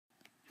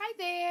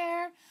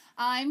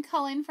I'm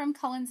Cullen from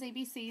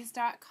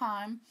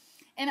cullensabcs.com,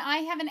 and I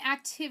have an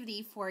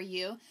activity for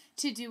you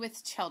to do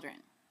with children.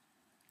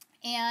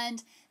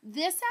 And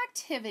this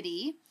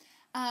activity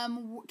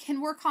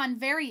can work on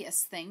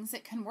various things.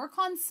 It can work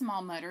on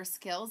small motor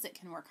skills. It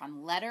can work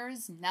on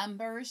letters,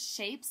 numbers,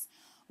 shapes,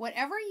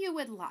 whatever you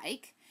would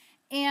like.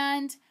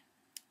 And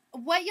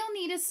what you'll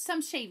need is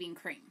some shaving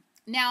cream.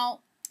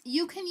 Now,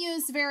 you can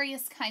use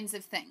various kinds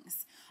of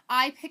things.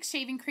 I pick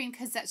shaving cream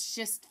because that's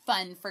just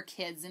fun for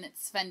kids, and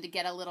it's fun to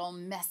get a little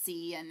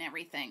messy and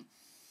everything.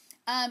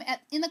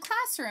 In the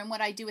classroom,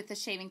 what I do with the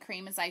shaving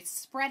cream is I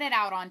spread it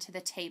out onto the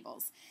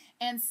tables.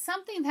 And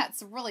something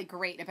that's really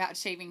great about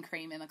shaving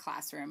cream in the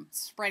classroom,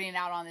 spreading it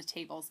out on the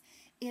tables,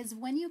 is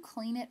when you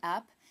clean it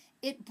up,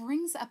 it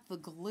brings up the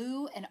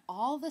glue and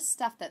all the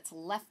stuff that's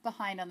left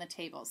behind on the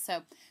table.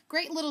 So,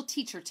 great little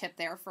teacher tip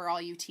there for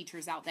all you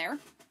teachers out there.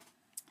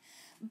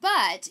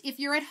 But if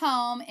you're at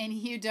home and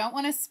you don't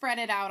want to spread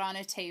it out on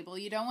a table,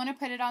 you don't want to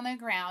put it on the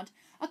ground,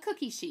 a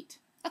cookie sheet.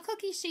 A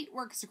cookie sheet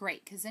works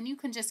great because then you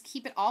can just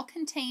keep it all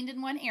contained in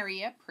one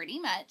area pretty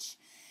much,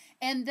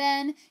 and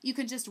then you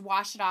can just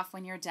wash it off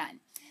when you're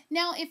done.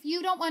 Now, if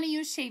you don't want to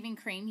use shaving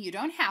cream, you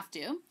don't have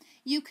to.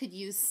 You could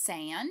use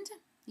sand.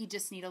 You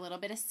just need a little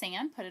bit of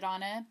sand. Put it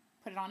on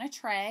a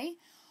tray.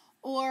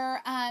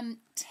 Or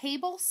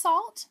table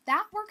salt.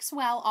 That works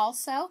well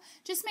also.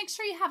 Just make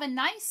sure you have a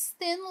nice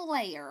thin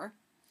layer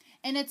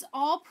and it's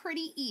all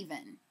pretty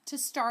even to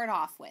start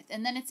off with,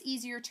 and then it's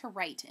easier to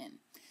write in.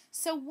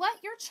 So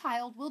what your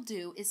child will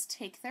do is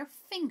take their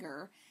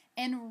finger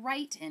and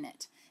write in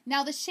it.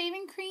 Now the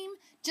shaving cream,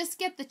 just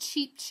get the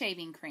cheap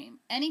shaving cream.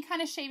 Any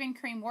kind of shaving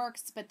cream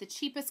works, but the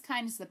cheapest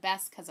kind is the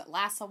best because it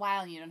lasts a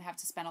while and you don't have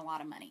to spend a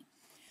lot of money.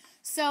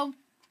 So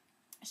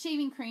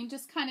shaving cream,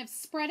 just kind of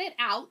spread it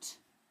out,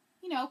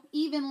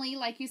 evenly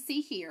like you see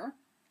here.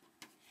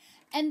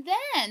 And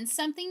then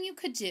something you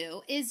could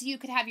do is you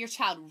could have your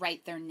child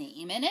write their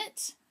name in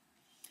it.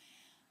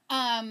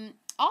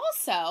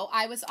 Also,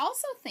 I was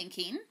also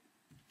thinking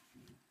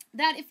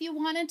that if you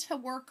wanted to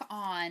work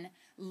on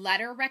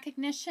letter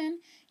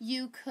recognition,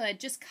 you could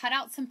just cut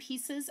out some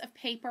pieces of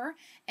paper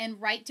and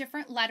write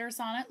different letters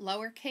on it,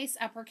 lowercase,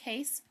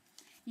 uppercase.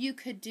 You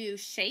could do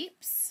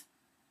shapes.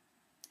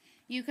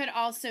 You could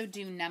also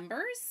do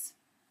numbers.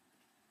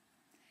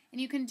 And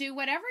you can do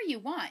whatever you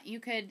want. You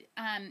could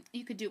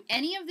do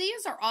any of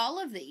these or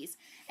all of these.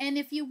 And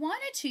if you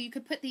wanted to, you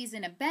could put these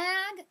in a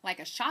bag, like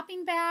a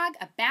shopping bag,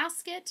 a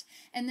basket,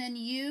 and then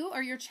you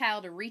or your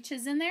child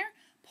reaches in there,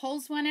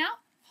 pulls one out,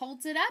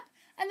 holds it up,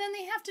 and then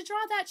they have to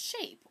draw that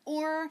shape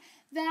or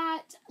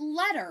that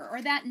letter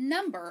or that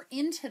number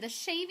into the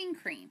shaving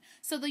cream.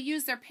 So they'll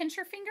use their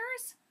pincher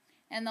fingers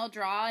and they'll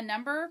draw a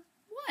number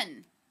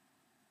 1.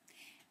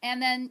 And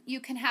then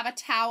you can have a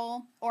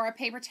towel or a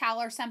paper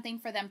towel or something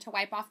for them to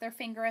wipe off their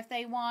finger if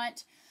they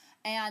want.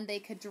 And they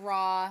could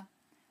draw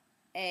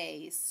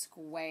a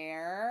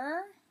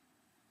square.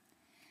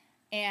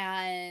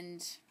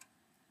 And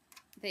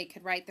they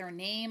could write their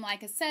name.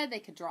 Like I said, they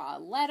could draw a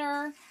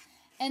letter.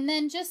 And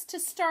then just to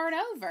start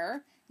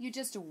over, you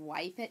just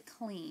wipe it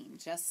clean,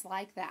 just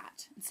like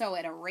that. So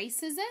it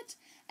erases it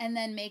and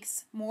then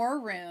makes more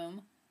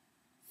room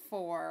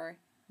for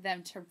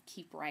them to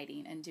keep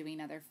writing and doing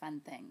other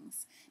fun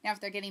things. Now, if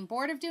they're getting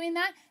bored of doing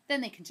that,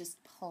 then they can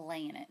just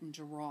play in it and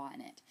draw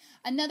in it.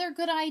 Another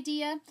good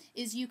idea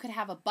is you could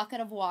have a bucket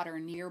of water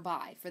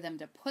nearby for them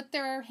to put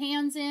their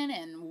hands in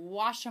and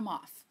wash them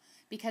off,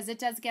 because it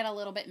does get a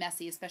little bit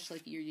messy, especially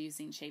if you're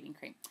using shaving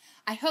cream.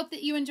 I hope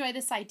that you enjoy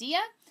this idea,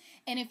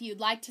 and if you'd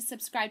like to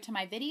subscribe to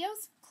my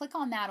videos, click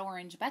on that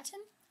orange button,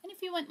 and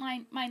if you wouldn't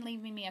mind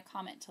leaving me a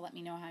comment to let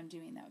me know how I'm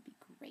doing, that would be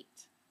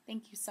great.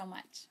 Thank you so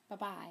much.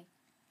 Bye-bye.